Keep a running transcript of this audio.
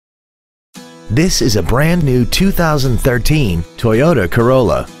This is a brand new 2013 Toyota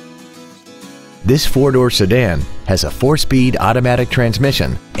Corolla. This four-door sedan has a 4-speed automatic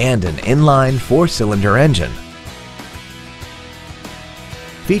transmission and an inline 4-cylinder engine.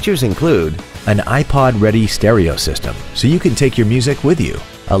 Features include an iPod-ready stereo system so you can take your music with you,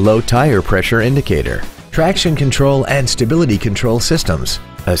 a low tire pressure indicator, traction control and stability control systems,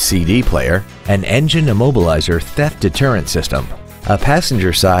 a CD player, an engine immobilizer theft deterrent system, a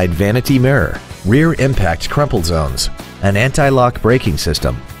passenger side vanity mirror, rear impact crumple zones, an anti-lock braking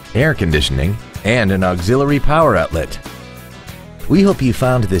system, air conditioning, and an auxiliary power outlet. We hope you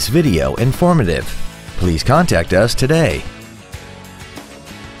found this video informative. Please contact us today.